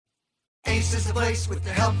Ace is the place with the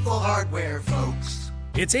helpful hardware, folks.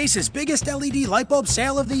 It's Ace's biggest LED light bulb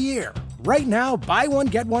sale of the year. Right now, buy one,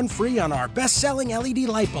 get one free on our best-selling LED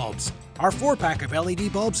light bulbs. Our 4-pack of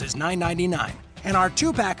LED bulbs is $9.99, and our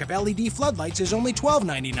 2-pack of LED floodlights is only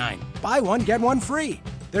 $12.99. Buy one, get one free.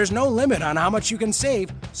 There's no limit on how much you can save,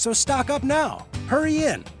 so stock up now. Hurry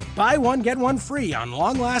in. Buy one, get one free on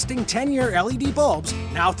long-lasting 10-year LED bulbs,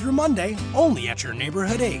 now through Monday, only at your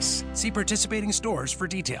neighborhood Ace. See participating stores for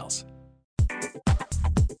details.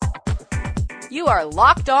 You are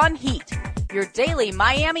Locked On Heat, your daily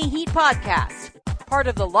Miami Heat podcast. Part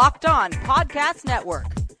of the Locked On Podcast Network.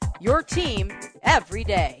 Your team every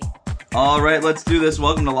day. All right, let's do this.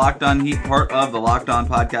 Welcome to Locked On Heat, part of the Locked On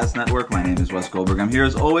Podcast Network. My name is Wes Goldberg. I'm here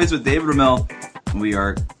as always with David Ramil. We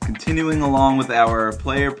are continuing along with our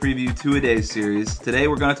Player Preview 2-A-Days series. Today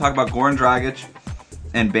we're going to talk about Goran Dragic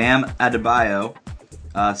and Bam Adebayo.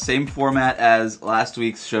 Same format as last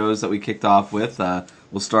week's shows that we kicked off with.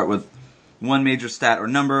 We'll start with one major stat or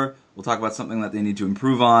number. We'll talk about something that they need to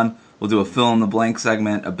improve on. We'll do a fill-in-the-blank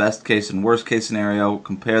segment, a best case and worst case scenario,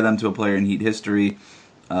 compare them to a player in Heat history,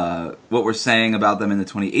 what we're saying about them in the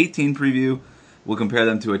 2018 preview. We'll compare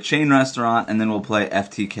them to a chain restaurant, and then we'll play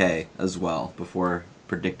FTK as well before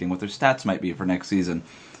predicting what their stats might be for next season.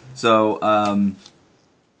 So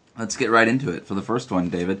let's get right into it for the first one,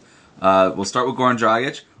 David. We'll start with Goran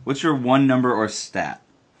Dragic. What's your one number or stat?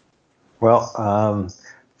 Well,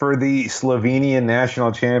 for the Slovenian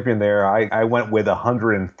national champion there, I went with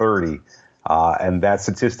 130. And that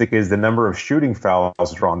statistic is the number of shooting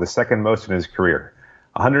fouls drawn, the second most in his career.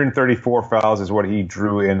 134 fouls is what he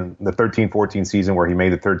drew in the 13-14 season where he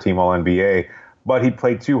made the third-team All-NBA, but he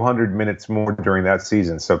played 200 minutes more during that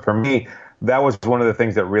season. So for me, that was one of the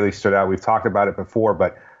things that really stood out. We've talked about it before,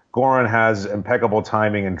 but Goran has impeccable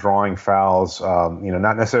timing in drawing fouls.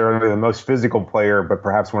 Not necessarily the most physical player, but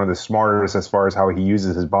perhaps one of the smartest as far as how he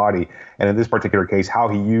uses his body. And in this particular case, how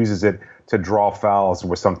he uses it to draw fouls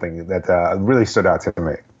was something that really stood out to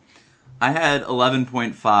me. I had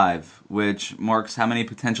 11.5, which marks how many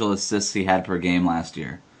potential assists he had per game last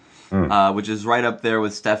year, which is right up there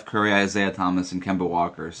with Steph Curry, Isaiah Thomas, and Kemba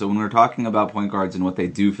Walker. So when we're talking about point guards and what they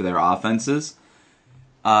do for their offenses,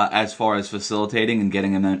 as far as facilitating and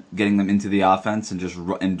getting them into the offense and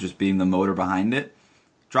just being the motor behind it,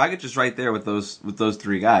 Dragic is right there with those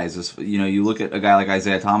three guys. You look at a guy like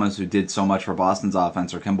Isaiah Thomas who did so much for Boston's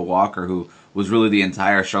offense, or Kemba Walker who was really the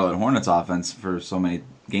entire Charlotte Hornets offense for so many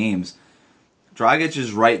games. Dragic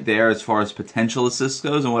is right there as far as potential assists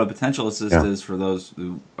goes, and what a potential assist is for those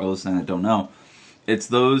who are listening that don't know.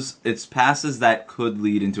 It's passes that could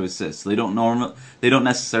lead into assists. They don't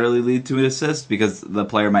necessarily lead to an assist because the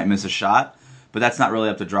player might miss a shot, but that's not really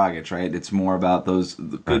up to Dragic, right? It's more about those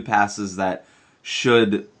good passes that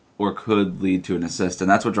should or could lead to an assist, and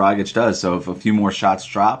that's what Dragic does. So if a few more shots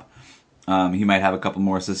drop, he might have a couple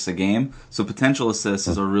more assists a game. So potential assists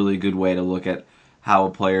is a really good way to look at how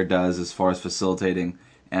a player does as far as facilitating.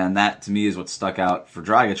 And that, to me, is what stuck out for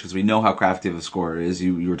Dragic, because we know how crafty of a scorer he is.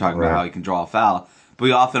 You were talking about how he can draw a foul, but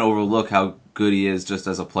we often overlook how good he is just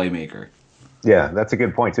as a playmaker. Yeah, that's a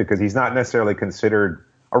good point, too, because he's not necessarily considered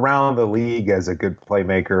around the league as a good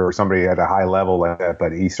playmaker or somebody at a high level like that,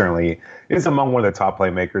 but he certainly is among one of the top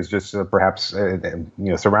playmakers, just perhaps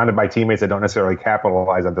surrounded by teammates that don't necessarily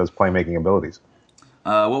capitalize on those playmaking abilities.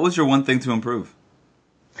 What was your one thing to improve?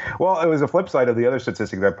 Well, it was a flip side of the other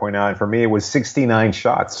statistic that I point out. And for me, it was 69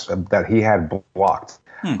 shots that he had blocked.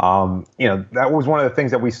 That was one of the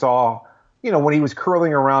things that we saw, when he was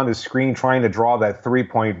curling around his screen trying to draw that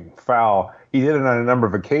three-point foul. He did it on a number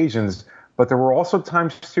of occasions, but there were also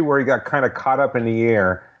times, too, where he got kind of caught up in the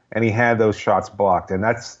air and he had those shots blocked. And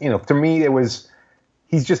that's, to me,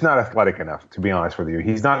 he's just not athletic enough, to be honest with you.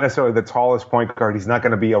 He's not necessarily the tallest point guard. He's not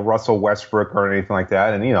going to be a Russell Westbrook or anything like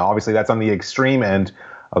that. And, obviously that's on the extreme end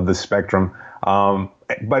of the spectrum.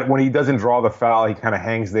 But when he doesn't draw the foul, he kind of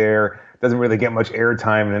hangs there, doesn't really get much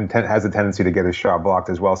airtime, and has a tendency to get his shot blocked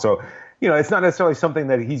as well. So, it's not necessarily something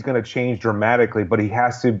that he's going to change dramatically, but he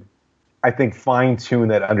has to, I think, fine-tune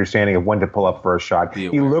that understanding of when to pull up for a shot.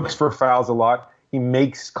 He looks for fouls a lot. He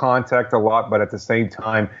makes contact a lot, but at the same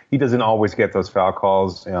time, he doesn't always get those foul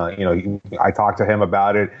calls. I talked to him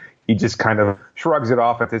about it. He just kind of shrugs it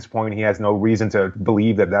off at this point. He has no reason to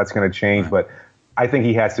believe that that's going to change, but I think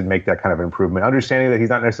he has to make that kind of improvement, understanding that he's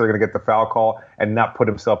not necessarily going to get the foul call and not put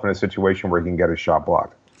himself in a situation where he can get his shot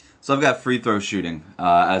blocked. So I've got free throw shooting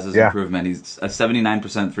as his improvement. He's a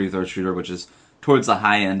 79% free throw shooter, which is towards the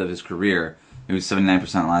high end of his career. He was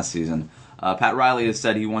 79% last season. Pat Riley has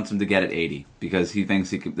said he wants him to get at 80 because he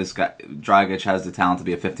thinks this guy Dragic has the talent to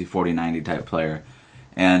be a 50-40-90 type player,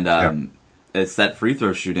 and it's that free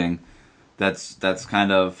throw shooting that's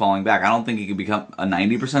kind of falling back. I don't think he could become a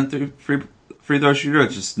 90% free throw shooter.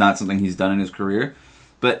 It's just not something he's done in his career.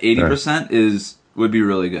 But 80% would be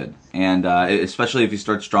really good, and especially if he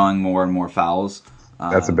starts drawing more and more fouls.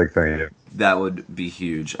 That's a big thing. Yeah. That would be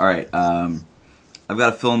huge. All right, I've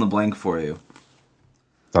got to fill in the blank for you.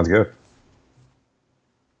 Sounds good.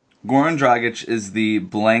 Goran Dragic is the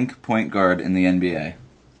blank point guard in the NBA.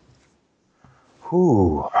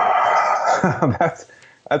 Ooh, that's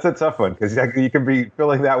a tough one because you can be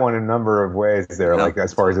filling that one in a number of ways there, like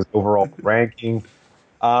as far as his overall ranking.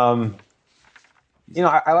 I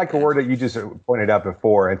like a word that you just pointed out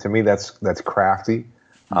before, and to me that's crafty.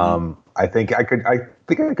 I think I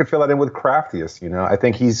could fill that in with craftiest. I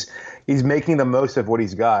think he's making the most of what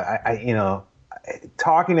he's got.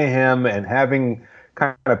 Talking to him and having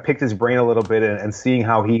kind of picked his brain a little bit and seeing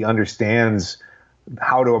how he understands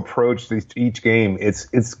how to approach each game,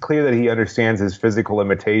 it's clear that he understands his physical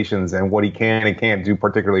limitations and what he can and can't do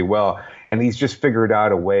particularly well, and he's just figured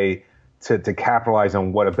out a way to capitalize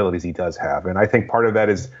on what abilities he does have. And I think part of that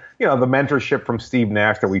is the mentorship from Steve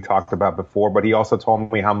Nash that we talked about before, but he also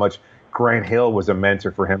told me how much Grant Hill was a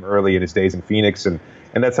mentor for him early in his days in Phoenix, and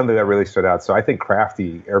that's something that really stood out. So I think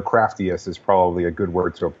craftiest is probably a good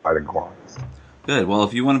word to apply to Goran. Good. Well,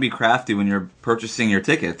 if you want to be crafty when you're purchasing your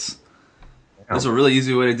tickets, there's a really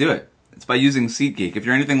easy way to do it. It's by using SeatGeek. If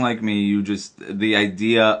you're anything like me, the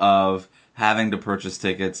idea of having to purchase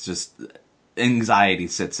tickets, just anxiety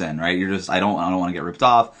sits in, right? You're just, I don't want to get ripped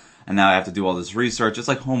off, and now I have to do all this research. It's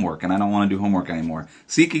like homework, and I don't want to do homework anymore.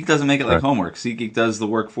 SeatGeek doesn't make it like homework. SeatGeek does the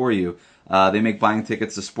work for you. They make buying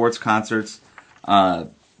tickets to sports, concerts,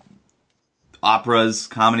 operas,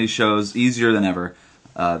 comedy shows easier than ever.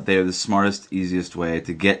 They are the smartest, easiest way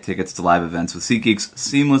to get tickets to live events. With SeatGeek's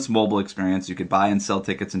seamless mobile experience, you can buy and sell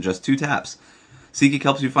tickets in just 2 taps. SeatGeek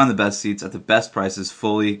helps you find the best seats at the best prices,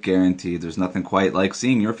 fully guaranteed. There's nothing quite like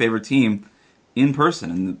seeing your favorite team in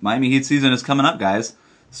person. And the Miami Heat season is coming up, guys.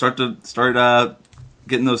 Start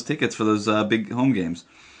getting those tickets for those big home games.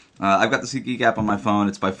 I've got the SeatGeek app on my phone.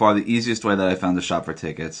 It's by far the easiest way that I found to shop for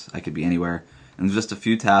tickets. I could be anywhere. And in just a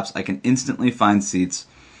few taps, I can instantly find seats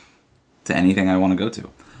to anything I want to go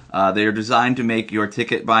to. They are designed to make your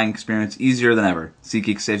ticket buying experience easier than ever.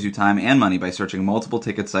 SeatGeek saves you time and money by searching multiple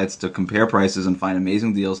ticket sites to compare prices and find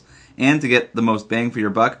amazing deals. And to get the most bang for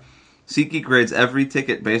your buck, SeatGeek grades every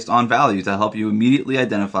ticket based on value to help you immediately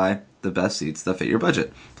identify the best seats that fit your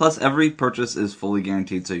budget. Plus, every purchase is fully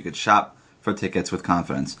guaranteed, so you can shop for tickets with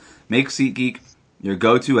confidence. Make SeatGeek your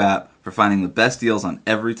go-to app for finding the best deals on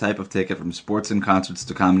every type of ticket, from sports and concerts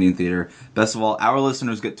to comedy and theater. Best of all, our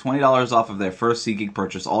listeners get $20 off of their first SeatGeek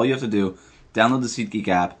purchase. All you have to do, download the SeatGeek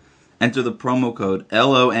app, enter the promo code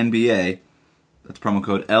LONBA, that's promo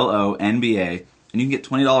code LONBA, and you can get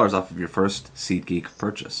 $20 off of your first SeatGeek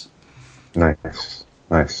purchase. Nice.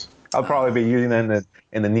 I'll probably be using that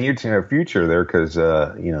in the near future there because,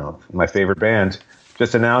 my favorite band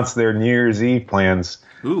just announced their New Year's Eve plans.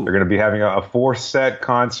 Ooh. They're going to be having a 4-set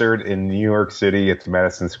concert in New York City at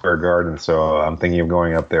Madison Square Garden, so I'm thinking of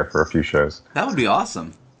going up there for a few shows. That would be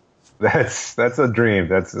awesome. That's a dream.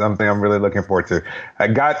 That's something I'm really looking forward to. I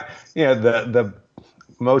got, the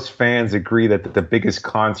most fans agree that the biggest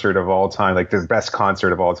concert of all time, like the best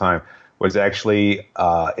concert of all time, was actually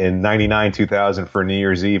in 99, 2000 for New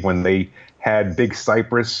Year's Eve when they had Big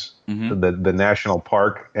Cypress, the national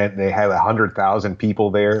park, and they had 100,000 people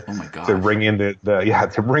there to bring in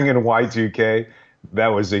to bring in Y2K. That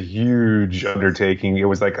was a huge undertaking. It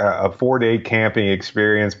was like a 4-day camping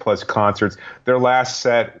experience plus concerts. Their last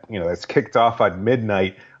set, it's kicked off at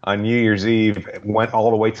midnight on New Year's Eve, went all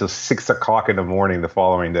the way till 6 o'clock in the morning the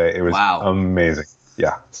following day. It was amazing.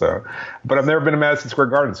 Yeah. So, but I've never been to Madison Square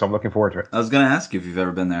Garden, so I'm looking forward to it. I was going to ask you if you've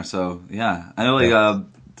ever been there. So yeah, I know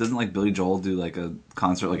doesn't Billy Joel do like a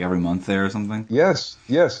concert every month there or something? Yes,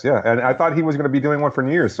 yeah. And I thought he was going to be doing one for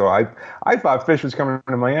New Year's, so I thought Fish was coming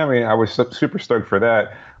to Miami. I was super stoked for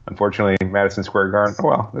that. Unfortunately, Madison Square Garden.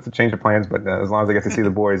 Well, that's a change of plans, but as long as I get to see the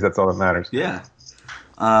boys, that's all that matters. Yeah.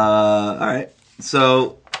 All right.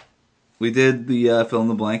 So we did the fill in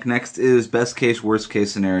the blank. Next is best case, worst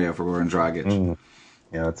case scenario for Goran Dragic.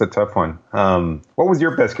 Yeah, it's a tough one. What was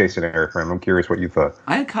your best case scenario for him? I'm curious what you thought.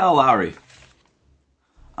 I had Kyle Lowry.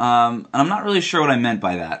 And I'm not really sure what I meant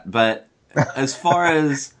by that, but as far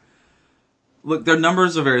as look, their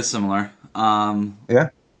numbers are very similar. Yeah.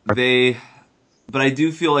 But I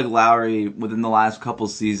do feel like Lowry within the last couple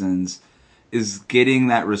seasons is getting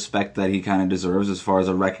that respect that he kind of deserves as far as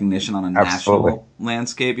a recognition on a national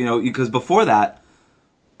landscape. Because before that,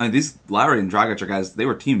 these Lowry and Dragic are guys, they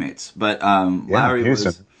were teammates, but Lowry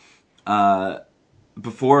was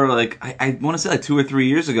before, like, I want to say like 2 or 3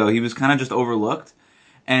 years ago, he was kind of just overlooked.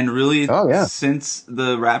 And really, since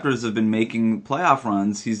the Raptors have been making playoff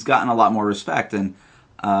runs, he's gotten a lot more respect and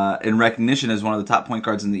recognition as one of the top point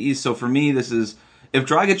guards in the East. So for me, this is, if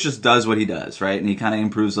Dragic just does what he does, right, and he kind of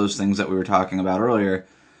improves those things that we were talking about earlier,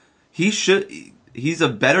 he's a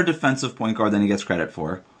better defensive point guard than he gets credit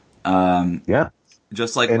for.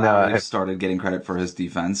 Just like Lowry started getting credit for his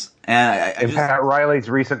defense. And Pat Riley's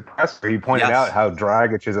recent presser, he pointed out how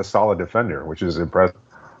Dragic is a solid defender, which is impressive.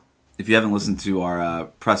 If you haven't listened to our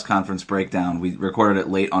press conference breakdown, we recorded it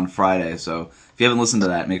late on Friday. So if you haven't listened to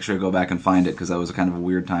that, make sure to go back and find it because that was a kind of a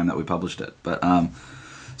weird time that we published it. But I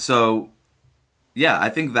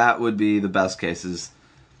think that would be the best case is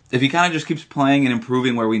if he kind of just keeps playing and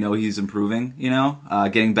improving where we know he's improving,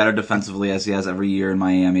 getting better defensively as he has every year in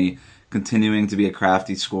Miami, continuing to be a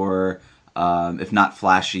crafty scorer, if not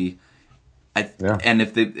flashy. And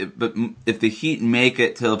if the Heat make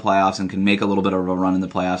it to the playoffs and can make a little bit of a run in the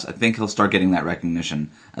playoffs, I think he'll start getting that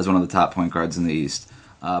recognition as one of the top point guards in the East.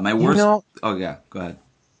 My worst. Go ahead.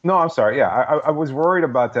 No, I'm sorry. Yeah, I was worried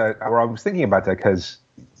about that, or I was thinking about that because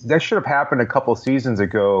that should have happened a couple seasons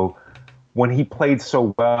ago when he played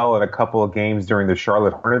so well in a couple of games during the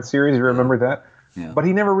Charlotte Hornets series. You remember that? Yeah. But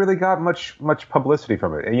he never really got much publicity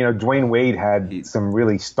from it. And, Dwayne Wade had some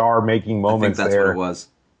really star-making moments there. I think that's what it was.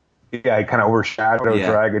 Yeah, he kind of overshadowed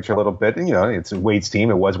Dragic a little bit. And, it's Wade's team.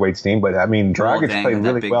 It was Wade's team. But, I mean, Dragic played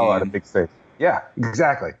really well at a big stage. Yeah,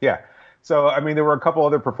 exactly. Yeah. So, I mean, there were a couple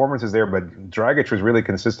other performances there, but Dragic was really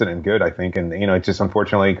consistent and good, I think. And, it just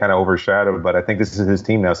unfortunately kind of overshadowed. But I think this is his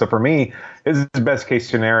team now. So, for me, his best-case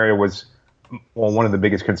scenario was, one of the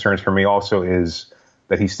biggest concerns for me also is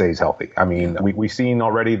that he stays healthy. I mean, we've seen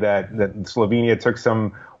already that Slovenia took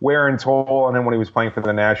some wear and toll, and then when he was playing for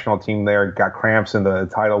the national team there, got cramps in the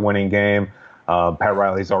title-winning game. Pat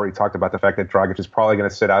Riley's already talked about the fact that Dragic is probably going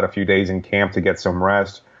to sit out a few days in camp to get some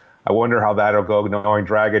rest. I wonder how that'll go. Knowing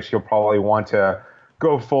Dragic, he'll probably want to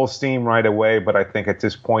go full steam right away, but I think at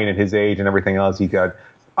this point at his age and everything else, he got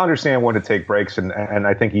understand when to take breaks, and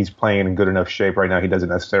I think he's playing in good enough shape right now. He doesn't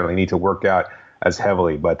necessarily need to work out as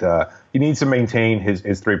heavily, but he needs to maintain his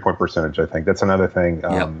 3-point percentage. I think that's another thing.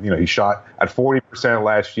 He shot at 40%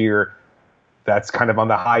 last year. That's kind of on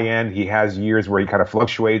the high end. He has years where he kind of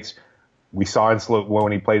fluctuates. We saw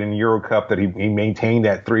when he played in Euro Cup that he maintained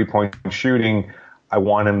that 3-point shooting. I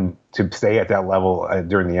want him to stay at that level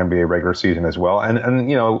during the NBA regular season as well. And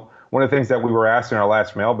one of the things that we were asked in our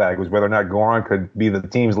last mailbag was whether or not Goran could be the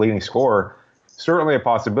team's leading scorer. Certainly a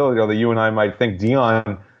possibility, although you and I might think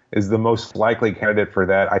Dion is the most likely candidate for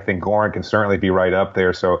that. I think Goran can certainly be right up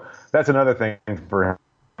there. So that's another thing for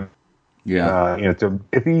him. Yeah.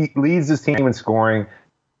 If he leads his team in scoring,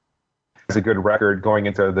 has a good record going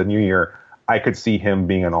into the new year, I could see him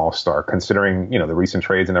being an all-star, considering, the recent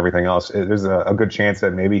trades and everything else. There's a good chance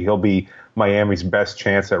that maybe he'll be Miami's best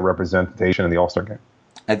chance at representation in the all-star game.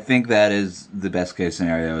 I think that is the best case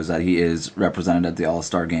scenario, is that he is represented at the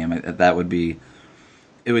All-Star game. That would be,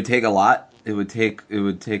 it would take a lot. It would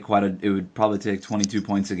probably take 22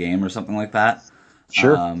 points a game or something like that.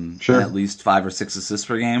 Sure. And at least 5 or 6 assists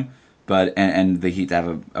per game. But and the Heat to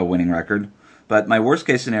have a winning record. But my worst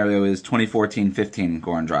case scenario is 2014-15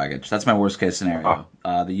 Goran Dragic. That's my worst case scenario.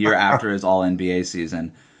 The year after his All NBA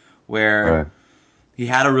season, where he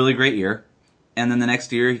had a really great year. And then the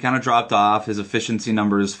next year, he kind of dropped off. His efficiency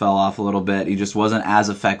numbers fell off a little bit. He just wasn't as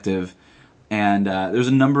effective. And there's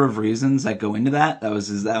a number of reasons that go into that. That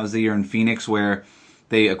was the year in Phoenix where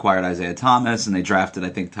they acquired Isaiah Thomas and they drafted, I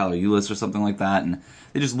think, Tyler Ulis or something like that. And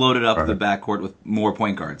they just loaded up the backcourt with more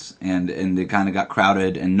point guards. And they kind of got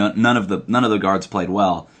crowded, and none of the guards played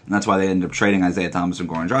well. And that's why they ended up trading Isaiah Thomas and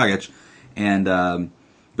Goran Dragic. And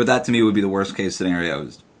but that to me would be the worst case scenario.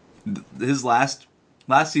 His last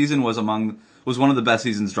season was one of the best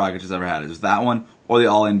seasons Dragic has ever had. It was that one or the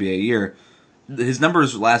All-NBA year. His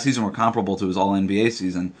numbers last season were comparable to his All-NBA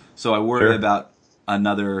season, so I worry about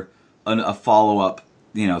a follow-up,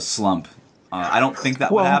 slump. I don't think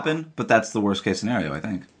that would happen, but that's the worst-case scenario, I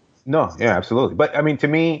think. No, yeah, absolutely. But, I mean, to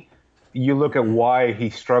me, you look at why he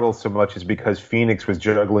struggled so much is because Phoenix was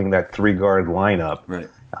juggling that 3-guard lineup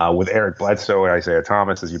with Eric Bledsoe and Isaiah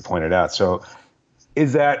Thomas, as you pointed out. So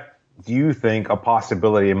is that, do you think, a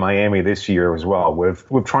possibility in Miami this year as well, with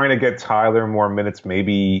trying to get Tyler more minutes,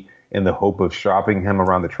 maybe in the hope of shopping him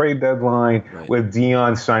around the trade deadline, with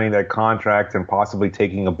Dion signing that contract and possibly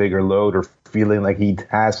taking a bigger load or feeling like he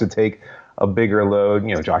has to take a bigger load,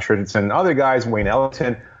 Josh Richardson, other guys, Wayne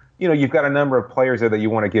Ellington, you've got a number of players there that you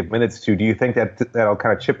want to give minutes to. Do you think that'll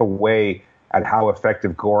kind of chip away at how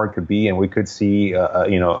effective Goran could be, and we could see,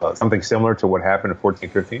 something similar to what happened in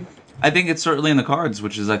 14-15? I think it's certainly in the cards,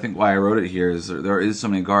 which is I think why I wrote it here. Is there is so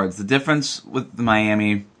many guards. The difference with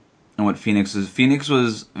Miami and what Phoenix is, Phoenix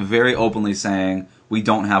was very openly saying we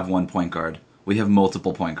don't have one point guard. We have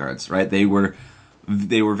multiple point guards, right? They were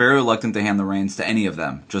very reluctant to hand the reins to any of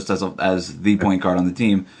them, just as the point guard on the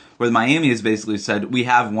team. Where Miami has basically said we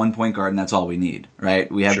have one point guard and that's all we need,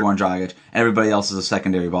 right? We have Goran Dragic, and everybody else is a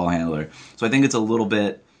secondary ball handler. So I think it is a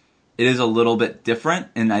little bit different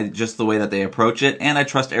in just the way that they approach it, and I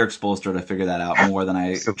trust Eric Spoelstra to figure that out more than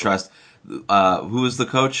I trust who was the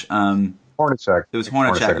coach. Hornacek. It was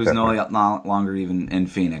Hornacek, who's no longer even in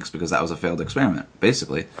Phoenix because that was a failed experiment,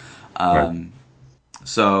 basically. Right.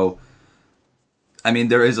 So, I mean,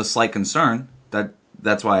 there is a slight concern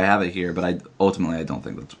that's why I have it here, but I don't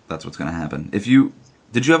think that's what's going to happen. Did you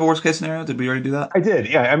have a worst case scenario? Did we already do that? I did.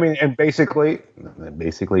 Yeah. I mean, and basically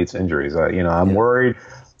it's injuries. I'm worried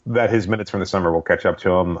that his minutes from the summer will catch up to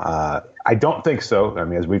him. I don't think so. I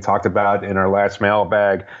mean, as we talked about in our last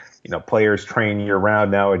mailbag, players train year-round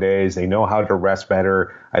nowadays. They know how to rest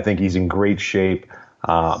better. I think he's in great shape,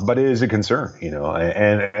 but it is a concern,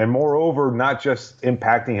 and moreover, not just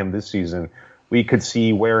impacting him this season. We could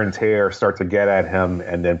see wear and tear start to get at him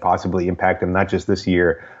and then possibly impact him not just this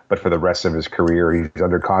year, but for the rest of his career. He's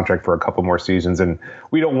under contract for a couple more seasons, and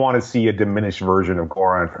we don't want to see a diminished version of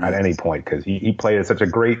Goran at any point because he played at such a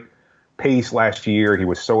great pace last year. He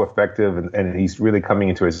was so effective, and he's really coming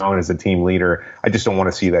into his own as a team leader. I just don't want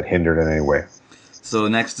to see that hindered in any way. So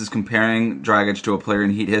next is comparing Dragic to a player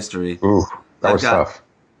in Heat history. Ooh, that was tough.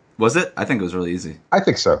 Was it? I think it was really easy. I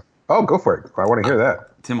think so. Oh, go for it. I want to hear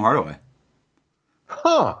that. Tim Hardaway.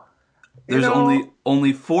 Huh. There's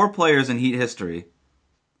only 4 players in Heat history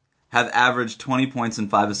have averaged 20 points and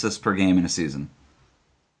 5 assists per game in a season.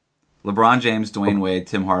 LeBron James, Dwayne Wade,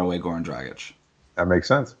 Tim Hardaway, Goran Dragic. That makes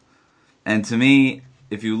sense. And to me,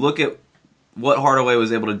 if you look at what Hardaway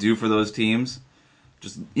was able to do for those teams,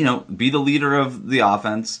 just, be the leader of the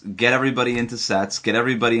offense, get everybody into sets, get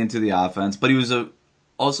everybody into the offense, but he was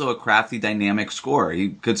also a crafty, dynamic scorer.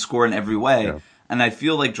 He could score in every way. Yeah. And I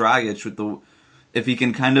feel like Dragic, if he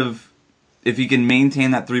can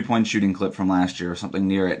maintain that 3-point shooting clip from last year or something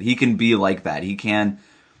near it, he can be like that. He could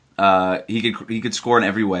score in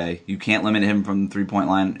every way. You can't limit him from the 3-point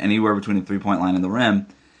line anywhere between the 3-point line and the rim.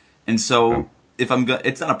 And so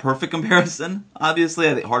it's not a perfect comparison. Obviously,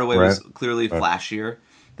 I think Hardaway was clearly flashier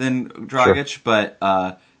than Dragic, but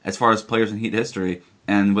as far as players in Heat history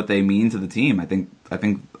and what they mean to the team, I think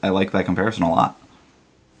I like that comparison a lot.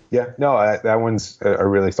 Yeah, no, that one's a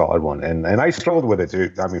really solid one, and I struggled with it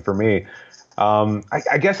too. I mean, for me,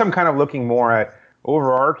 I guess I'm kind of looking more at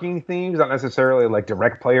overarching themes, not necessarily like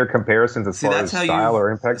direct player comparisons as far as style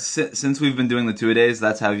or impact. Since we've been doing the 2-a-days,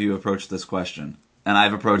 that's how you approach this question, and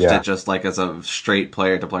I've approached it just like as a straight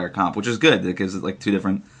player-to-player comp, which is good because it's like two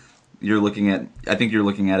different. I think you're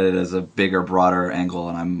looking at it as a bigger, broader angle,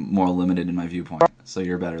 and I'm more limited in my viewpoint. So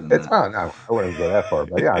you're better than that. Oh, no, I wouldn't go that far,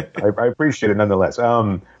 but yeah, I appreciate it nonetheless.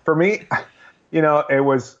 For me, it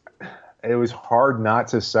was hard not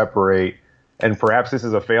to separate, and perhaps this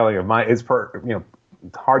is a failing of mine. It's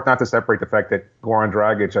hard not to separate the fact that Goran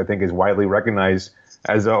Dragic, I think, is widely recognized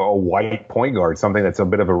as a white point guard, something that's a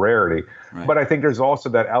bit of a rarity. Right. But I think there's also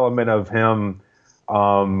that element of him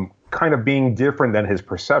kind of being different than his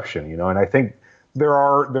perception, and I think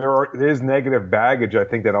there is negative baggage, I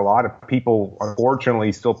think, that a lot of people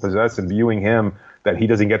unfortunately still possess in viewing him, that he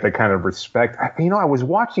doesn't get that kind of respect. I was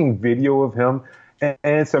watching video of him, and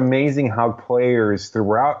it's amazing how players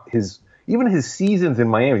throughout even his seasons in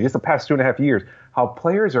Miami, just the past 2.5 years, how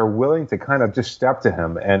players are willing to kind of just step to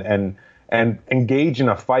him and engage in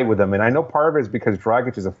a fight with him. And I know part of it is because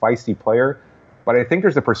Dragic is a feisty player, but I think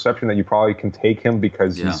there's a perception that you probably can take him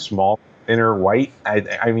because he's small, thinner, white.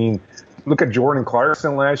 I mean, look at Jordan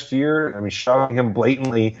Clarkson last year. I mean, shoving him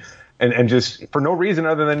blatantly and just for no reason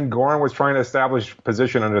other than Goran was trying to establish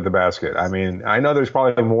position under the basket. I mean, I know there's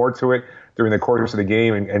probably more to it during the course of the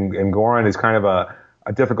game, and Goran is kind of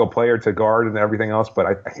a difficult player to guard and everything else,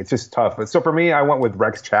 but it's just tough. So for me, I went with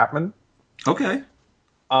Rex Chapman. Okay.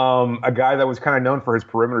 A guy that was kind of known for his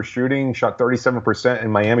perimeter shooting, shot 37% in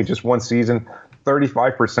Miami just one season,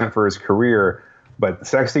 35% for his career. But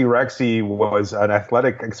Sexy Rexy was an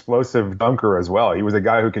athletic, explosive dunker as well. He was a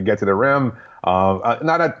guy who could get to the rim.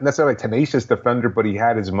 Not a necessarily tenacious defender, but he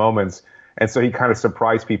had his moments. And so he kind of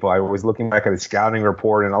surprised people. I was looking back at his scouting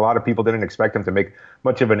report, and a lot of people didn't expect him to make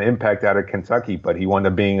much of an impact out of Kentucky. But he wound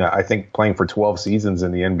up being, I think, playing for 12 seasons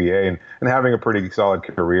in the NBA and having a pretty solid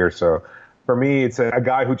career. So for me, it's a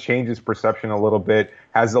guy who changes perception a little bit,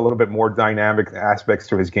 has a little bit more dynamic aspects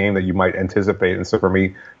to his game that you might anticipate. And so for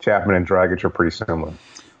me, Chapman and Dragic are pretty similar.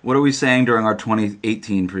 What are we saying during our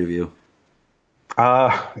 2018 preview?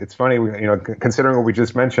 It's funny, considering what we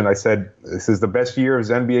just mentioned, I said this is the best year of his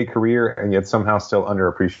NBA career, and yet somehow still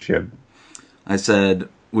underappreciated. I said,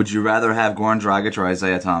 would you rather have Goran Dragic or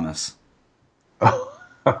Isaiah Thomas?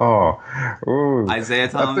 Isaiah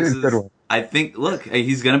Thomas is, I think, look,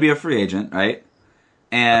 he's going to be a free agent, right?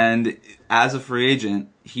 And as a free agent,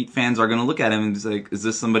 Heat fans are going to look at him and be like, is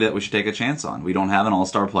this somebody that we should take a chance on? We don't have an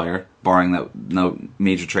all-star player, barring that no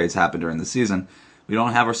major trades happen during the season. We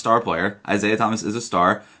don't have our star player. Isaiah Thomas is a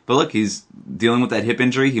star. But look, he's dealing with that hip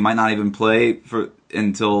injury. He might not even play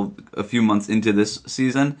until a few months into this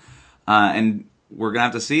season. And we're going to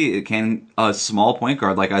have to see, can a small point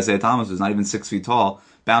guard like Isaiah Thomas, who's not even 6 feet tall,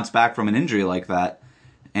 bounce back from an injury like that?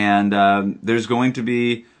 And there's going to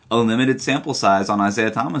be a limited sample size on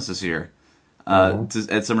Isaiah Thomas this year. To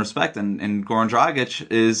add some respect. And Goran Dragic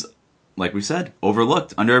is, like we said,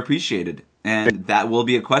 overlooked, underappreciated. And that will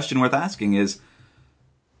be a question worth asking is,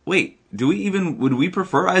 wait, would we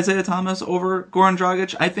prefer Isaiah Thomas over Goran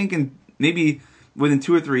Dragic? I think maybe within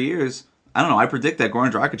 2 or 3 years, I don't know, I predict that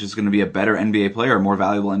Goran Dragic is going to be a better NBA player, a more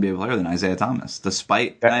valuable NBA player than Isaiah Thomas.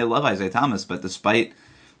 And I love Isaiah Thomas, but despite,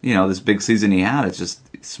 this big season he had, it's just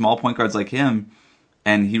small point guards like him,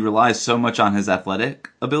 and he relies so much on his athletic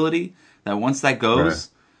ability that once that goes,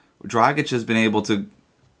 Dragic has been able to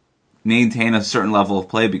maintain a certain level of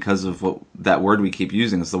play because of that word we keep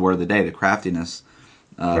using. It's the word of the day, the craftiness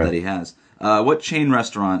that he has. What chain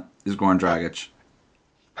restaurant is Goran Dragic?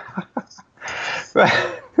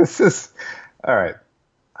 This is all right.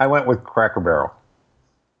 I went with Cracker Barrel.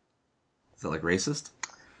 Is that like racist?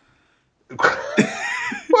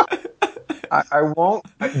 I won't.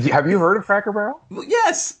 Have you heard of Cracker Barrel? Well,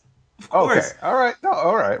 yes. Of course. Okay. All right. No.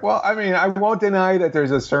 All right. Well, I mean, I won't deny that there's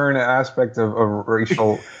a certain aspect of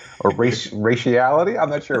racial or raciality. I'm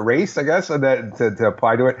not sure, race, I guess, that to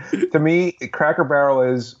apply to it. To me, Cracker Barrel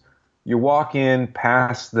is you walk in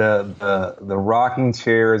past the rocking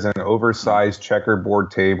chairs and oversized checkerboard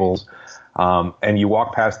tables, and you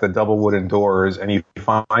walk past the double wooden doors, and you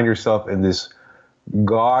find yourself in this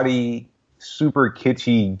gaudy, super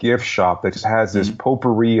kitschy gift shop that just has this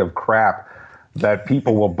potpourri of crap that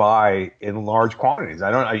people will buy in large quantities.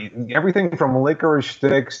 Everything from licorice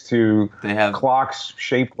sticks to clocks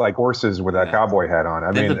shaped like horses with a cowboy hat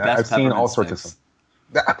on. I've seen all sorts of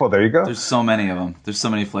stuff. Well, there you go. There's so many of them. There's so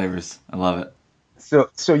many flavors. I love it.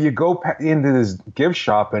 So you go into this gift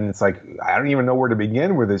shop and it's like, I don't even know where to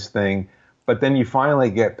begin with this thing. But then you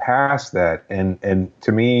finally get past that. And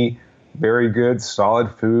to me, very good, solid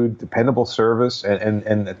food, dependable service.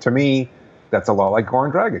 And to me, that's a lot like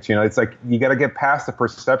Goran Dragic. It's like you got to get past the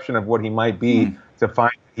perception of what he might be to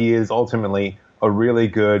find he is ultimately a really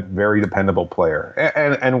good, very dependable player.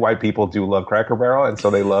 And white people do love Cracker Barrel, and so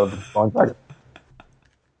they love Goran Dragic.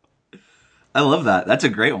 I love that. That's a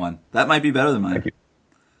great one. That might be better than mine.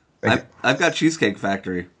 Thank you. I've got Cheesecake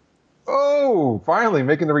Factory. Oh, finally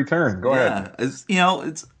making the return. Go ahead. It's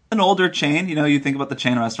an older chain. You think about the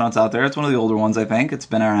chain restaurants out there. It's one of the older ones, I think. It's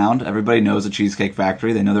been around. Everybody knows a Cheesecake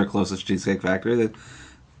Factory. They know their closest Cheesecake Factory.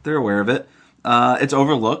 They're aware of it. It's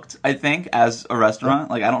overlooked, I think, as a restaurant.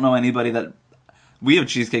 Like, I don't know anybody that... We have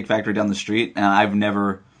Cheesecake Factory down the street, and I've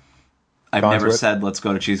never said, let's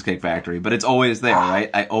go to Cheesecake Factory. But it's always there, right?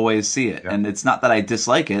 I always see it. Yeah. And it's not that I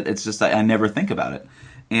dislike it. It's just that I never think about it.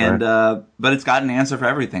 And but it's got an answer for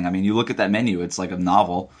everything. I mean, you look at that menu. It's like a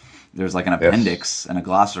novel. There's like an appendix and a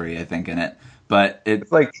glossary, I think, in it. But it's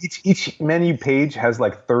like each menu page has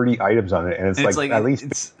like 30 items on it, and it's like at least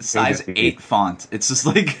it's size 8 font. It's just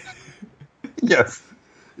like yes,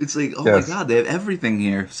 it's like my god, they have everything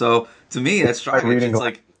here. So to me, that's Dragic. It's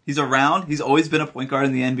like he's around. He's always been a point guard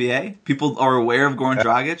in the NBA. People are aware of Goran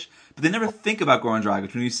Dragic, but they never think about Goran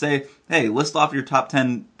Dragic. When you say, "Hey, list off your top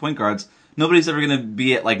 10 point guards," nobody's ever going to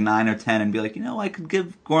be at like 9 or 10 and be like, I could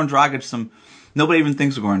give Goran Dragic some. Nobody even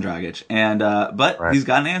thinks of Goran Dragic, and but he's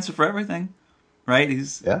got an answer for everything, right?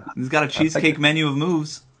 He's got a cheesecake menu of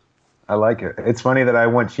moves. I like it. It's funny that I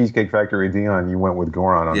went Cheesecake Factory Dion. You went with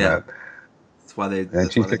Goran on that. That's why they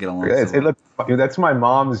get along. That's my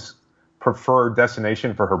mom's preferred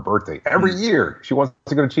destination for her birthday. Every year she wants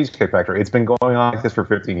to go to Cheesecake Factory. It's been going on like this for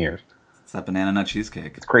 15 years. It's that banana nut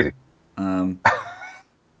cheesecake. It's crazy.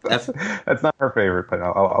 That's not her favorite, but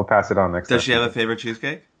I'll pass it on next time. Does she have a favorite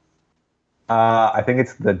cheesecake? I think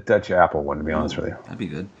it's the Dutch apple one, to be honest with you. That'd be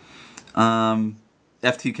good.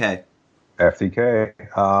 FTK.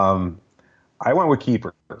 I went with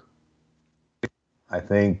Keeper. I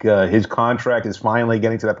think his contract is finally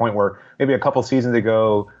getting to that point where maybe a couple seasons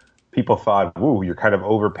ago, people thought, "Ooh, you're kind of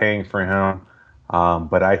overpaying for him."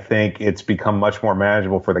 But I think it's become much more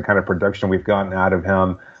manageable for the kind of production we've gotten out of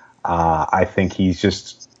him. I think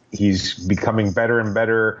he's becoming better and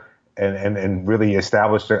better, and really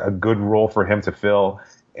established a good role for him to fill.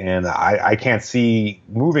 And I can't see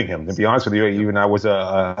moving him, to be honest with you. Even I was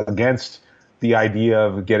against the idea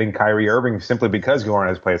of getting Kyrie Irving simply because Goran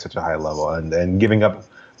has played at such a high level and giving up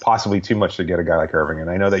possibly too much to get a guy like Irving. And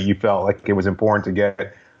I know that you felt like it was important to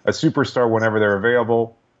get a superstar whenever they're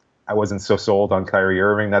available. I wasn't so sold on Kyrie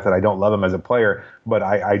Irving. Not that I don't love him as a player, but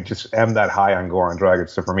I just am that high on Goran Dragic.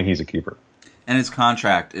 So for me, he's a keeper. And his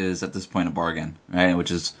contract is at this point a bargain, right?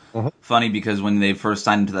 Which is funny because when they first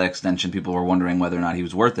signed him to that extension, people were wondering whether or not he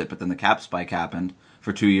was worth it. But then the cap spike happened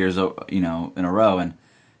for 2 years, in a row,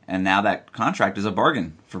 and now that contract is a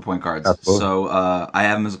bargain for point guards. Absolutely. So I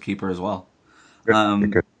have him as a keeper as well.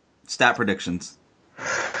 Good. Stat predictions.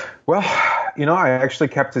 Well, I actually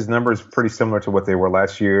kept his numbers pretty similar to what they were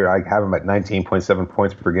last year. I have him at 19.7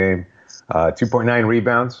 points per game, 2.9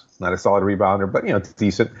 rebounds, not a solid rebounder, but it's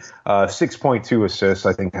decent. 6.2 assists.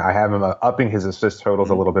 I think I have him upping his assist totals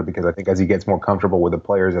a little bit because I think as he gets more comfortable with the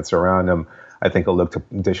players that surround him, I think he'll look to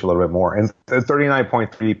dish a little bit more. And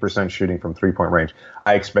 39.3% shooting from 3-point range.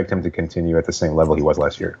 I expect him to continue at the same level he was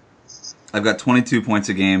last year. I've got 22 points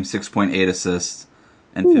a game, 6.8 assists,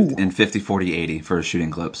 and 50, 40, 80 for his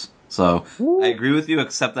shooting clips. So I agree with you,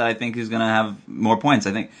 except that I think he's going to have more points.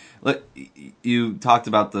 I think, look, you talked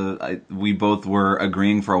about we both were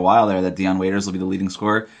agreeing for a while there that Dion Waiters will be the leading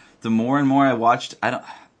scorer. The more and more I watched, I don't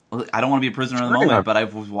want to be a prisoner of the moment, but I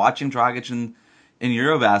was watching Dragic in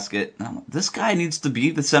Eurobasket. This guy needs to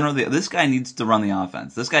be the center of this guy needs to run the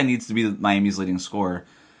offense. This guy needs to be Miami's leading scorer.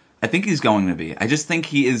 I think he's going to be. I just think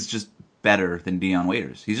he is just better than Dion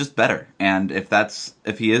Waiters. He's just better. And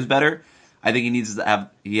if he is better, I think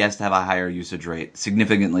he has to have a higher usage rate,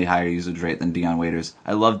 significantly higher usage rate than Dion Waiters.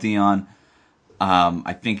 I love Dion.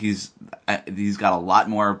 I think he's got a lot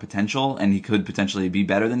more potential, and he could potentially be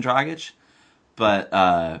better than Dragic.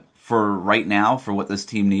 But for right now, for what this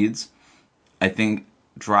team needs, I think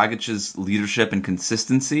Dragic's leadership and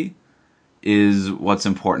consistency is what's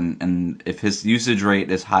important. And if his usage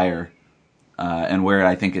rate is higher, and where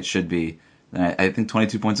I think it should be, then I think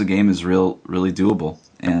 22 points a game is really doable,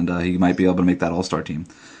 and he might be able to make that All-Star team.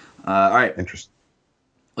 All right. Interesting.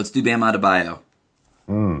 Let's do Bam Adebayo.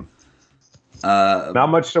 Not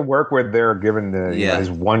much to work with there given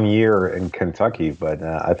his 1 year in Kentucky, but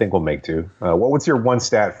I think we'll make two. What's your one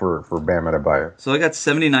stat for Bam Adebayo? So I got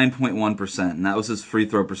 79.1%, and that was his free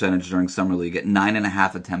throw percentage during Summer League at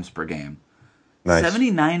 9.5 attempts per game. Nice.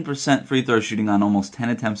 79% free throw shooting on almost 10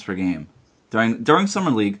 attempts per game during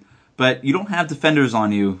Summer League. But you don't have defenders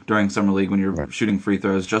on you during Summer League when you're shooting free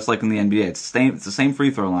throws, just like in the NBA. It's the same free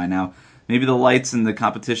throw line now. Maybe the lights and the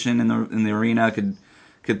competition in the arena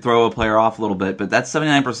could throw a player off a little bit, but that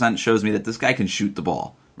 79% shows me that this guy can shoot the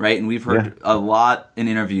ball, right? And we've heard a lot in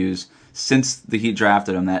interviews since the Heat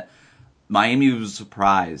drafted him that Miami was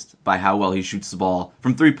surprised by how well he shoots the ball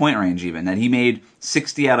from 3-point range even, that he made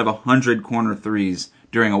 60 out of 100 corner threes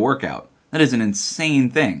during a workout. That is an insane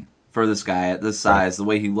thing for this guy at this size, the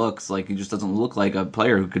way he looks. Like, he just doesn't look like a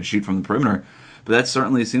player who could shoot from the perimeter. But that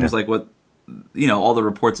certainly seems like what, all the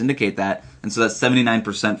reports indicate that. And so that's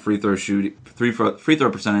 79% free throw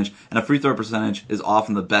percentage, and a free throw percentage is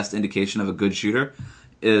often the best indication of a good shooter.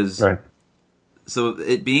 So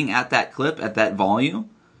it being at that clip, at that volume,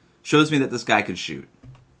 shows me that this guy could shoot.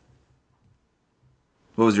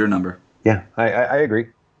 What was your number? Yeah, I agree.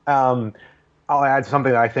 I'll add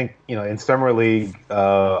something that I think, in Summer League,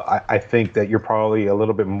 I think that you're probably a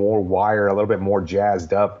little bit more wired, a little bit more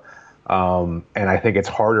jazzed up. And I think it's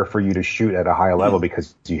harder for you to shoot at a high level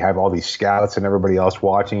because you have all these scouts and everybody else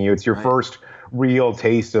watching you. It's your first real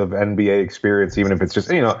taste of NBA experience, even if it's just,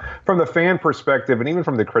 from the fan perspective and even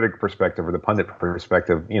from the critic perspective or the pundit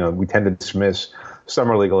perspective, we tend to dismiss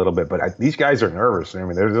Summer League a little bit, but these guys are nervous. I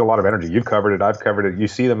mean, there's a lot of energy. You've covered it. I've covered it. You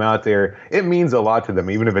see them out there. It means a lot to them,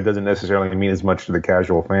 even if it doesn't necessarily mean as much to the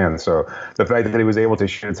casual fan. So the fact that he was able to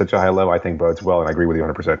shoot at such a high level, I think bodes well, and I agree with you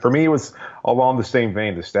 100%. For me, it was along the same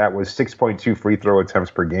vein. The stat was 6.2 free throw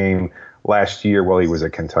attempts per game last year while he was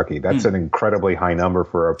at Kentucky. That's an incredibly high number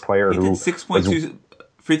for a player who... 6.2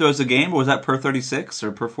 free throws a game, or was that per 36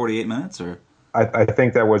 or per 48 minutes? Or I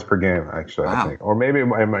think that was per game, actually. Wow. I think, or maybe, I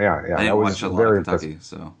that was watch a lot very of Kentucky,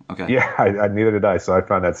 impressive. so okay. Yeah, I neither did I. So I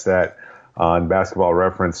found that stat on Basketball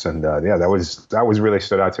Reference, and that was really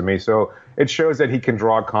stood out to me. So it shows that he can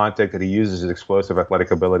draw contact, that he uses his explosive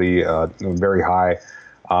athletic ability very high,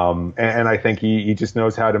 and I think he just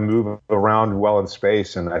knows how to move around well in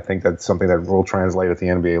space, and I think that's something that will translate at the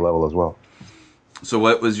NBA level as well. So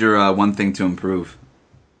what was your one thing to improve?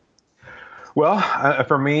 Well,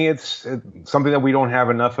 for me, it's something that we don't have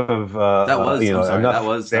enough of. That was, you know, I'm sorry, enough that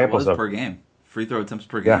was samples per of. game. Free throw attempts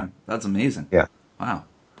per Yeah. game. That's amazing. Yeah. Wow.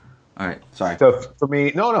 All right. Sorry. So for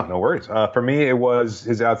me, no worries. For me, it was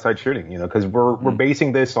his outside shooting. You know, because we're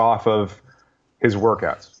basing this off of his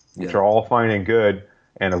workouts, which are all fine and good.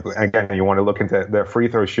 And again, you want to look into the free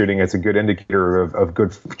throw shooting as a good indicator of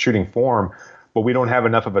good shooting form. But we don't have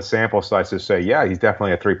enough of a sample size to say, yeah, he's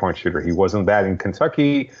definitely a 3-point shooter. He wasn't that in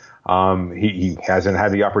Kentucky. He hasn't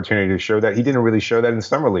had the opportunity to show that. He didn't really show that in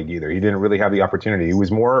Summer League either. He didn't really have the opportunity. He was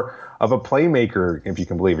more of a playmaker, if you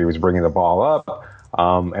can believe. He was bringing the ball up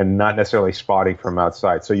and not necessarily spotting from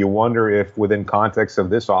outside. So you wonder if within context of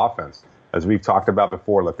this offense, as we've talked about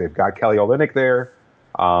before, look, they've got Kelly Olynyk there.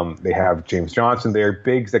 They have James Johnson there,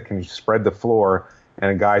 bigs that can spread the floor,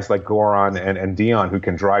 and guys like Goran and Dion who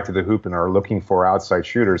can drive to the hoop and are looking for outside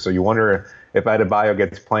shooters. So you wonder if Adebayo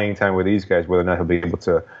gets playing time with these guys, whether or not he'll be able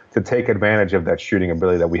to take advantage of that shooting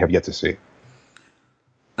ability that we have yet to see.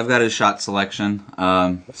 I've got his shot selection,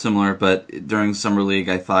 similar, but during Summer League,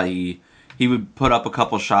 I thought he would put up a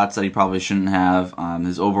couple shots that he probably shouldn't have.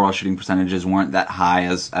 His overall shooting percentages weren't that high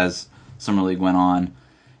as Summer League went on.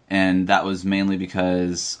 And that was mainly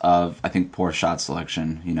because of, I think, poor shot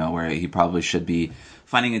selection, where he probably should be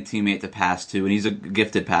finding a teammate to pass to. And he's a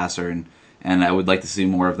gifted passer, and I would like to see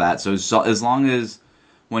more of that. So as long as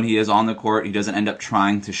when he is on the court, he doesn't end up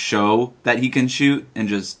trying to show that he can shoot and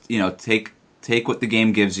just, take what the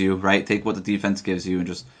game gives you, right? Take what the defense gives you and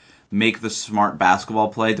just make the smart basketball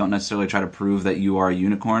play. Don't necessarily try to prove that you are a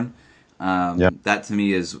unicorn. That to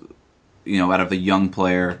me is, out of a young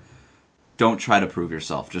player, don't try to prove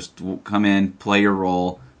yourself. Just come in, play your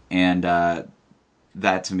role, and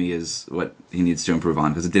that to me is what he needs to improve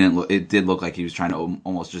on, because it did look like he was trying to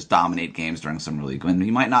almost just dominate games during Summer League. And he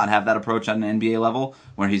might not have that approach at an NBA level,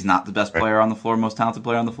 where he's not the best player on the floor, most talented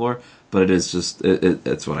player on the floor, but it is just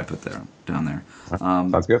it's what I put down there.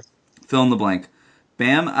 Sounds good. Fill in the blank.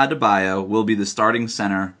 Bam Adebayo will be the starting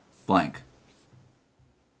center blank.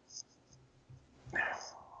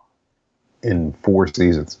 In 4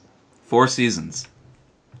 seasons. 4 seasons.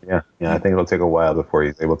 Yeah, I think it'll take a while before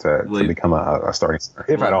he's able to become a starting center,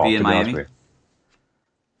 if at all. Be in Miami?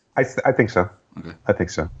 I think so. Okay. I think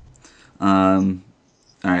so. All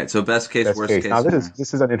right. So best case, worst case. Now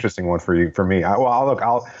this is an interesting one for me.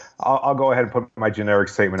 I'll go ahead and put my generic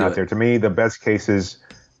statement out there. To me, the best case is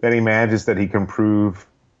that he manages to prove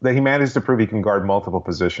he can guard multiple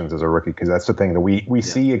positions as a rookie, because that's the thing that we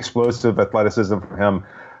see explosive athleticism from him,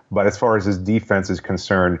 but as far as his defense is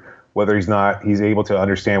concerned, whether he's able to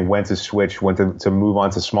understand when to switch, when to move on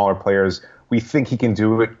to smaller players. We think he can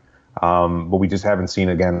do it, but we just haven't seen,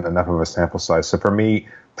 again, enough of a sample size. So for me,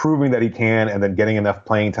 proving that he can and then getting enough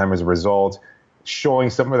playing time as a result, showing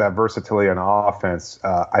some of that versatility on offense,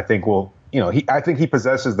 I think he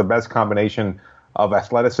possesses the best combination of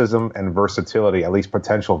athleticism and versatility, at least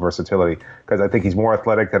potential versatility, because I think he's more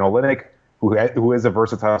athletic than Olynyk, who is a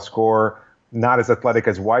versatile scorer. Not as athletic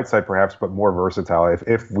as Whiteside, perhaps, but more versatile,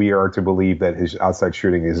 if we are to believe that his outside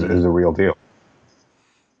shooting is a real deal.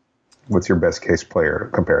 What's your best case player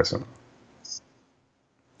comparison?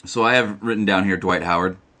 So I have written down here Dwight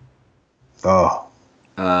Howard. Oh.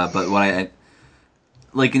 But what I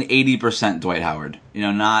like an 80% Dwight Howard.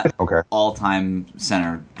 Not all-time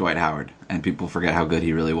center Dwight Howard. And people forget how good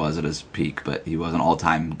he really was at his peak, but he was an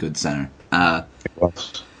all-time good center.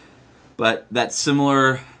 But that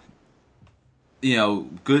similar...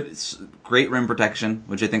 great rim protection,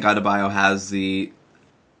 which I think Adebayo has the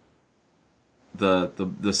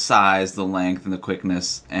size, the length, and the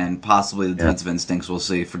quickness, and possibly the defensive instincts. We'll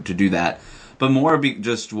see to do that. But more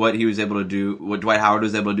just what he was able to do, what Dwight Howard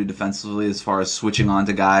was able to do defensively, as far as switching on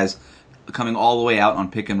to guys, coming all the way out on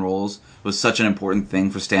pick and rolls, was such an important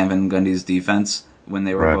thing for Stan Van Gundy's defense when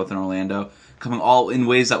they were both in Orlando. Coming all in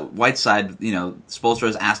ways that Whiteside, Spoelstra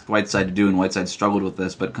has asked Whiteside to do, and Whiteside struggled with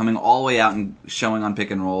this, but coming all the way out and showing on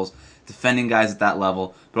pick and rolls, defending guys at that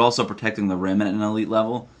level, but also protecting the rim at an elite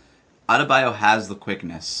level. Adebayo has the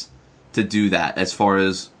quickness to do that, as far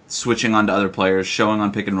as switching on to other players, showing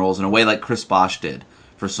on pick and rolls in a way like Chris Bosh did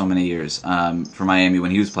for so many years for Miami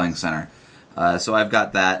when he was playing center. So I've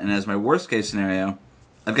got that, and as my worst case scenario,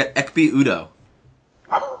 I've got Ekpe Udoh.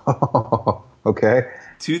 Okay.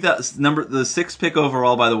 The 6th pick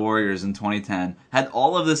overall by the Warriors in 2010, had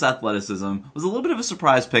all of this athleticism, was a little bit of a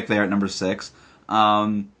surprise pick there at number 6,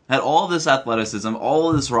 had all of this athleticism, all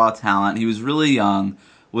of this raw talent. He was really young.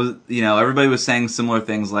 Everybody was saying similar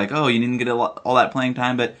things like, oh, you didn't get all that playing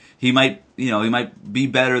time, but he might be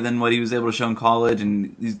better than what he was able to show in college,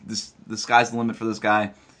 and the sky's the limit for this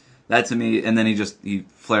guy. That to me, and then he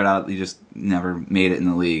flared out. He just never made it in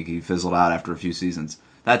the league. He fizzled out after a few seasons.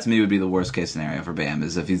 That to me would be the worst case scenario for Bam,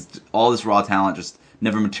 is if he's all this raw talent just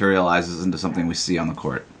never materializes into something we see on the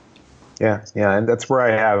court. Yeah, and that's where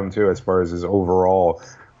I have him too, as far as his overall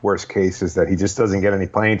worst case, is that he just doesn't get any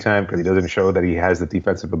playing time because he doesn't show that he has the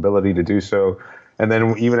defensive ability to do so. And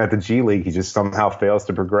then even at the G League, he just somehow fails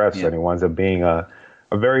to progress, and he winds up being a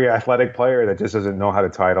very athletic player that just doesn't know how to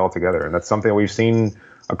tie it all together. And that's something we've seen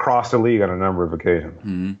across the league on a number of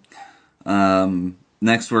occasions.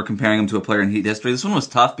 Next, we're comparing him to a player in Heat history. This one was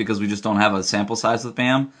tough because we just don't have a sample size with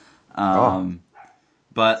Bam.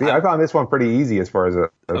 But see, I found this one pretty easy as far as a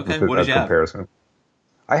comparison.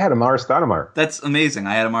 I had Amara Stoudemire. That's amazing.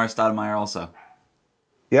 I had Amara Stoudemire also.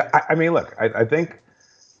 Yeah, I mean, look, I think,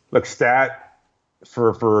 Stat,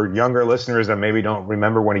 for younger listeners that maybe don't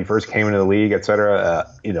remember when he first came into the league, et cetera,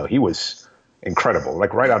 he was incredible,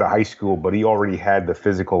 like right out of high school, but he already had the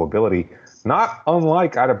physical ability, not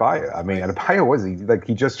unlike Adebayo. I mean, Adebayo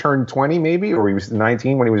he just turned 20 maybe, or he was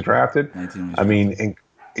 19 when he was drafted. 19 I mean,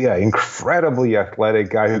 incredibly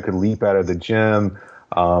athletic guy who could leap out of the gym,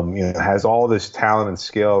 has all this talent and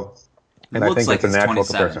skill. And I think it's a natural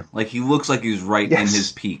comparison. Like, he looks like he's in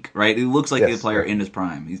his peak, right? He looks like a player in his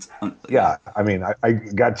prime. I mean, I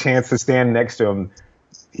got a chance to stand next to him.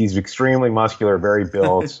 He's extremely muscular, very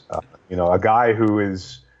built. A guy who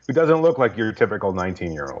doesn't look like your typical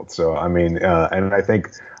 19-year-old. So, I mean, and I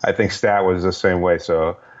think Stat was the same way.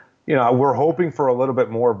 So, we're hoping for a little bit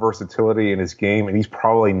more versatility in his game, and he's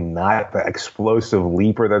probably not the explosive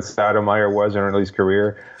leaper that Stoudemire was in his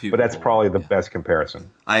career, but that's probably the best comparison.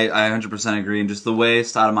 I 100% agree, and just the way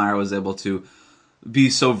Stoudemire was able to be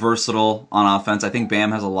so versatile on offense. I think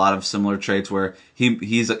Bam has a lot of similar traits where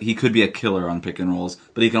he could be a killer on pick and rolls,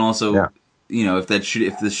 but he can also, if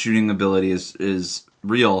the shooting ability is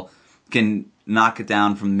real, can knock it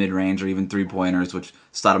down from mid-range or even three-pointers, which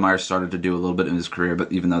Stoudemire started to do a little bit in his career,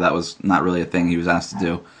 but even though that was not really a thing he was asked to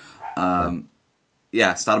do.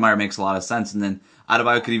 Stoudemire makes a lot of sense, and then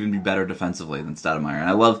Adebayo could even be better defensively than Stoudemire. And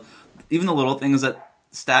I love even the little things that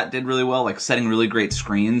Stat did really well, like setting really great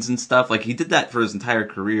screens and stuff. Like, he did that for his entire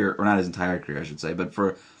career, or not his entire career, I should say, but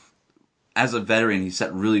as a veteran, he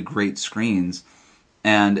set really great screens.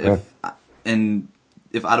 And if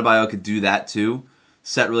Adebayo could do that too,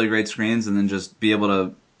 set really great screens, and then just be able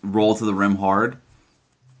to roll to the rim hard,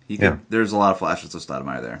 there's a lot of flashes of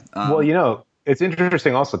Stoudemire there. It's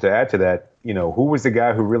interesting also to add to that, who was the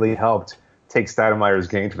guy who really helped take Stoudemire's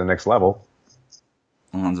game to the next level?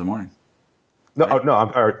 Alonzo Mourning.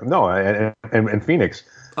 And Phoenix.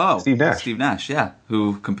 Oh, Steve Nash. Steve Nash, yeah.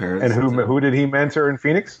 Who compares? And who did he mentor in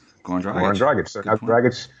Phoenix? Goran Dragic. So now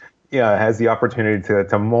Dragic, has the opportunity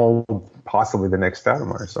to mold possibly the next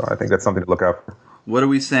Stoudemire. So I think that's something to look out for. What are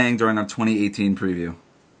we saying during our 2018 preview?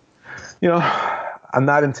 I'm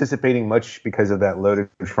not anticipating much because of that loaded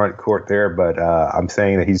front court there, but I'm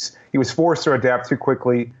saying that he was forced to adapt too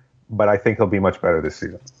quickly, but I think he'll be much better this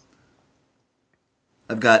season.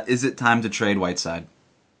 I've got, is it time to trade Whiteside?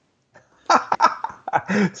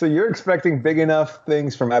 So you're expecting big enough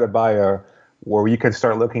things from Adebayo where you can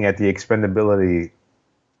start looking at the expendability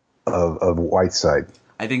of Whiteside.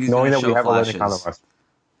 I think he's going to show flashes.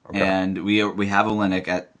 Okay. And we have Olynyk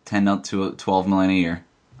at $10 to $12 million a year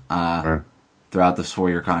throughout this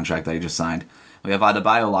 4-year contract that he just signed. We have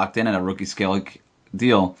Adebayo locked in at a rookie scale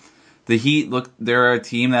deal. The Heat, they're a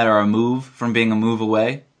team that are a move from being a move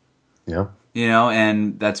away. Yeah.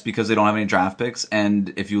 And that's because they don't have any draft picks.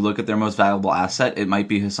 And if you look at their most valuable asset, it might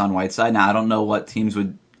be Hassan Whiteside. Now, I don't know what teams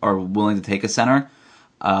are willing to take a center.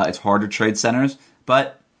 It's hard to trade centers,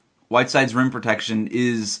 but Whiteside's rim protection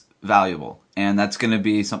is valuable, and that's going to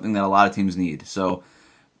be something that a lot of teams need. So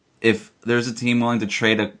if there's a team willing to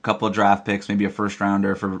trade a couple of draft picks, maybe a first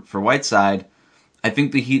rounder for Whiteside, I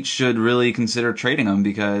think the Heat should really consider trading him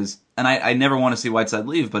because, and I never want to see Whiteside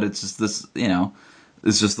leave, but it's just this,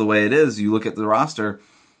 it's just the way it is. You look at the roster,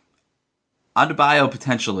 Adebayo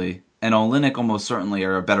potentially and Olynyk almost certainly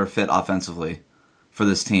are a better fit offensively for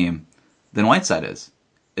this team than Whiteside is.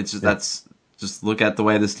 It's just, just look at the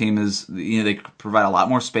way this team is. They provide a lot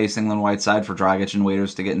more spacing than Whiteside for Dragic and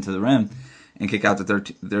Waiters to get into the rim and kick out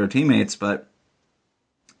their teammates. But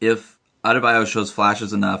if Adebayo shows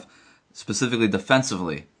flashes enough, specifically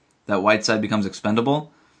defensively, that Whiteside becomes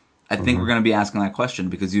expendable, I think we're going to be asking that question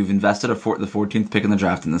because you've invested the 14th pick in the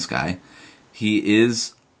draft in this guy. He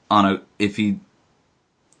is if he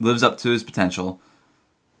lives up to his potential,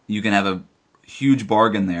 you can have a huge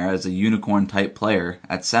bargain there as a unicorn type player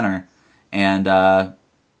at center, and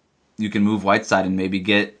you can move Whiteside and maybe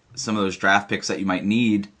get some of those draft picks that you might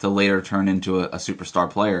need to later turn into a superstar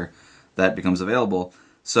player that becomes available.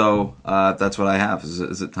 So that's what I have.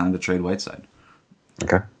 Is it time to trade Whiteside?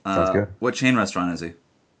 Okay, sounds good. What chain restaurant is he?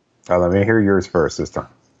 Let me hear yours first this time.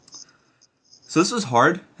 So this was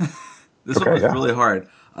hard. This one was really hard.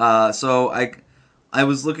 So I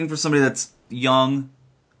was looking for somebody that's young,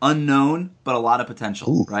 unknown, but a lot of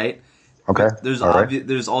potential, right? Okay. But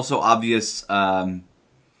there's also obvious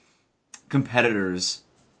competitors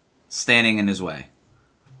standing in his way.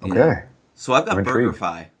 Okay. Know? So I've got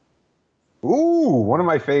BurgerFi. Ooh, one of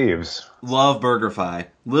my faves. Love BurgerFi.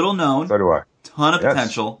 Little known. So do I. Ton of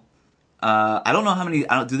potential. I don't know how many.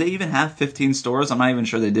 Do they even have 15 stores? I'm not even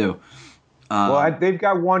sure they do. They've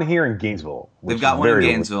got one here in Gainesville. They've got one in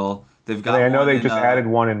Gainesville. They've got. I know they just added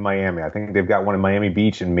one in Miami. I think they've got one in Miami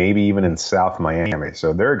Beach and maybe even in South Miami.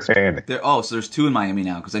 So they're expanding. So there's two in Miami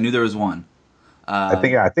now because I knew there was one. I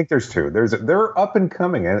think there's two. They're up and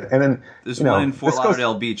coming, and then there's one in Fort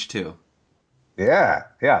Lauderdale Beach too. Yeah.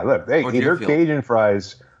 Look, their Cajun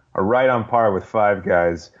fries are right on par with Five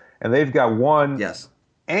Guys, and they've got one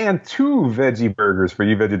and two veggie burgers for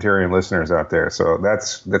you vegetarian listeners out there. So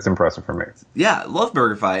that's impressive for me. Yeah, love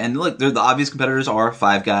BurgerFi, and look, the obvious competitors are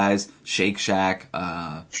Five Guys, Shake Shack.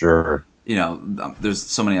 Sure. There's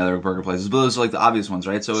so many other burger places, but those are like the obvious ones,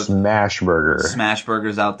 right? So Smash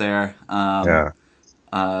Burgers out there. So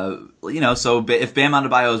if Bam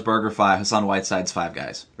Adebayo's BurgerFi, Hassan Whiteside's Five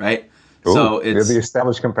Guys, right? Ooh, so it's the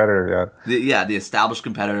established competitor, the established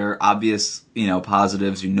competitor, obvious,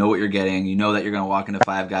 positives. You know what you're getting. You know that you're going to walk into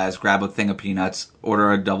Five Guys, grab a thing of peanuts,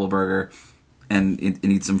 order a double burger, and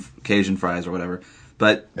eat some Cajun fries or whatever.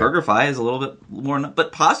 But BurgerFi is a little bit more,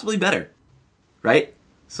 but possibly better, right?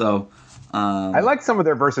 So I like some of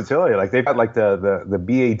their versatility. Like they've got like the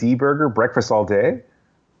BAD burger, breakfast all day.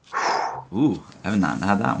 Ooh, I have not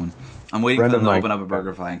had that one. I'm waiting for them to open up a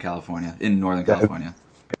BurgerFi in California, in Northern California.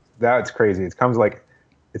 That's crazy. It's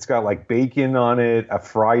got like bacon on it, a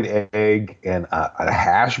fried egg, and a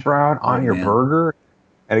hash brown on your burger,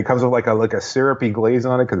 and it comes with like a syrupy glaze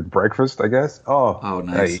on it because it's breakfast, I guess. Oh,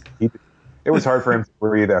 nice. It was hard for him to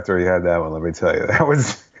breathe after he had that one. Let me tell you,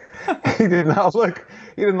 he did not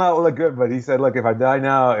look good. But he said, "Look, if I die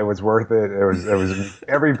now, it was worth it. It was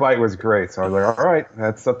every bite was great." So I was like, "All right,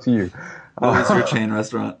 that's up to you." What was your chain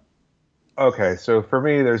restaurant? Okay, so for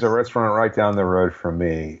me, there's a restaurant right down the road from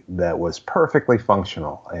me that was perfectly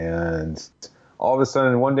functional, and all of a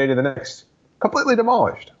sudden, one day to the next, completely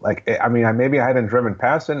demolished. Like, I hadn't driven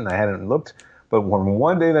past it and I hadn't looked, but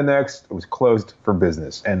one day to the next, it was closed for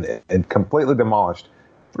business and completely demolished.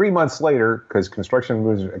 3 months later, because construction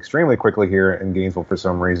moves extremely quickly here in Gainesville for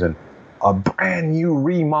some reason, a brand new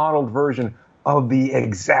remodeled version of the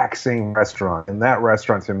exact same restaurant, and that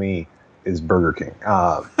restaurant to me is Burger King.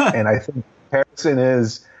 And I think comparison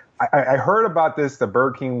is, I heard about this, that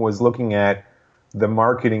Burger King was looking at the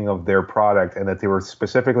marketing of their product and that they were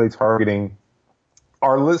specifically targeting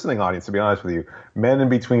our listening audience, to be honest with you. Men in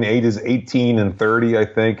between ages 18 and 30, I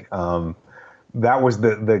think. That was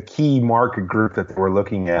the key market group that they were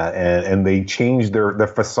looking at, and they changed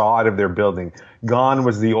the facade of their building. Gone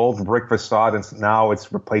was the old brick facade, and now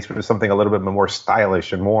it's replaced with something a little bit more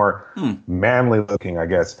stylish and more manly looking, I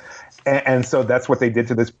guess. And so that's what they did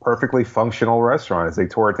to this perfectly functional restaurant, is they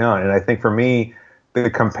tore it down. And I think for me, the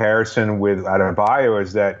comparison with Adebayo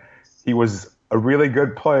is that he was a really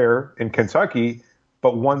good player in Kentucky,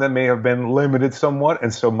 but one that may have been limited somewhat.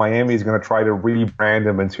 And so Miami is going to try to rebrand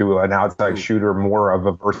him into an outside shooter, more of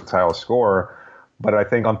a versatile scorer. But I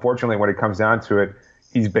think, unfortunately, when it comes down to it,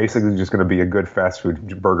 he's basically just going to be a good fast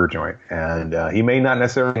food burger joint. And he may not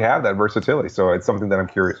necessarily have that versatility. So it's something that I'm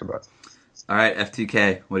curious about. All right,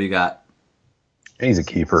 FTK, what do you got? He's a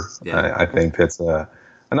keeper. Yeah. I think that's an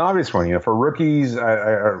obvious one. For rookies,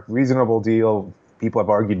 a reasonable deal. People have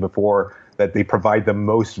argued before that they provide the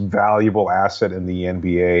most valuable asset in the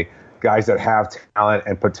NBA. Guys that have talent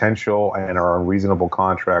and potential and are on reasonable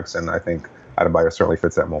contracts, and I think Adebayo certainly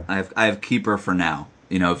fits that mold. I have keeper for now.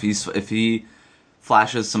 If he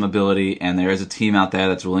flashes some ability and there is a team out there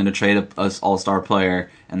that's willing to trade a all-star player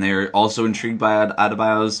and they're also intrigued by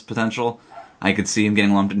Adebayo's potential, I could see him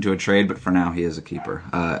getting lumped into a trade, but for now he is a keeper.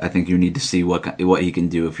 I think you need to see what he can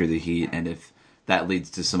do if you're the Heat, and if that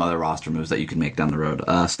leads to some other roster moves that you can make down the road.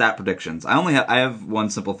 Stat predictions. I have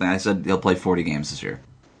one simple thing. I said he'll play 40 games this year.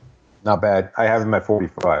 Not bad. I have him at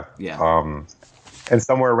 45. Yeah. And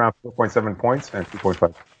somewhere around 4.7 points and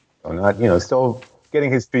 2.5. So not, still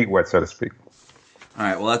getting his feet wet, so to speak. All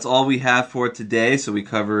right, well, that's all we have for today. So we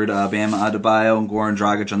covered Bam Adebayo and Goran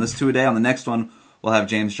Dragic on this two-a-day. On the next one, we'll have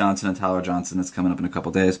James Johnson and Tyler Johnson. That's coming up in a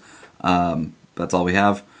couple days. That's all we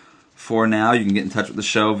have for now. You can get in touch with the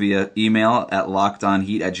show via email at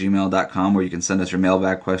lockedonheat@gmail.com, where you can send us your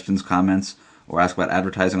mailbag questions, comments, or ask about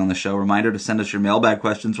advertising on the show. Reminder to send us your mailbag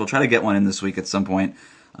questions. We'll try to get one in this week at some point.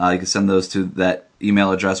 You can send those to that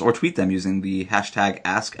email address or tweet them using the hashtag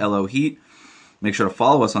AskLOHeat. Make sure to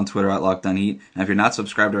follow us on Twitter at LockedOnHeat. And if you're not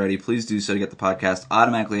subscribed already, please do so to get the podcast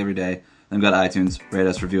automatically every day. Then go to iTunes, rate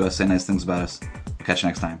us, review us, say nice things about us. We'll catch you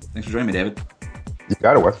next time. Thanks for joining me, David. You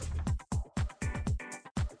got it, Wes.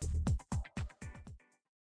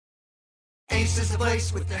 Ace is the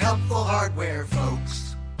place with the helpful hardware,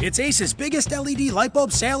 folks. It's Ace's biggest LED light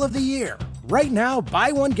bulb sale of the year. Right now,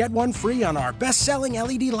 buy one, get one free on our best-selling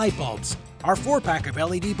LED light bulbs. Our 4-pack of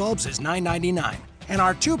LED bulbs is $9.99, and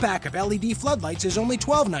our 2-pack of LED floodlights is only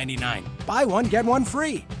 $12.99. Buy one, get one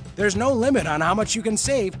free. There's no limit on how much you can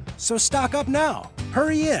save, so stock up now.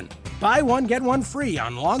 Hurry in. Buy one, get one free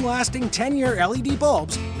on long-lasting 10-year LED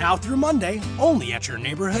bulbs now through Monday, only at your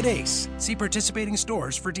neighborhood Ace. See participating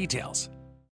stores for details.